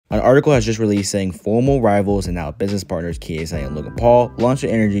An article has just released saying former rivals and now business partners KSI and Logan Paul launched an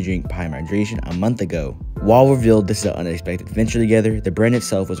energy drink Prime Hydration a month ago. While revealed this is an unexpected venture together, the brand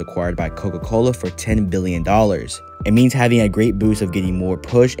itself was acquired by Coca-Cola for $10 billion. It means having a great boost of getting more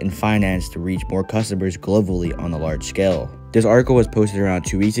push and finance to reach more customers globally on a large scale. This article was posted around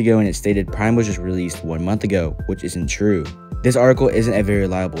 2 weeks ago and it stated Prime was just released 1 month ago, which isn't true. This article isn't a very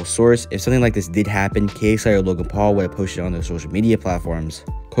reliable source. If something like this did happen, KSI or Logan Paul would have posted it on their social media platforms.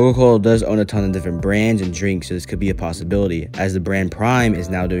 Coca-Cola does own a ton of different brands and drinks, so this could be a possibility, as the brand Prime is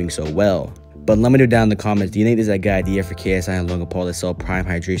now doing so well. But let me know down in the comments, do you think this is a good idea for KSI and Logan Paul to sell Prime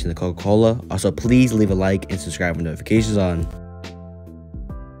Hydration to Coca-Cola? Also, please leave a like and subscribe with notifications on.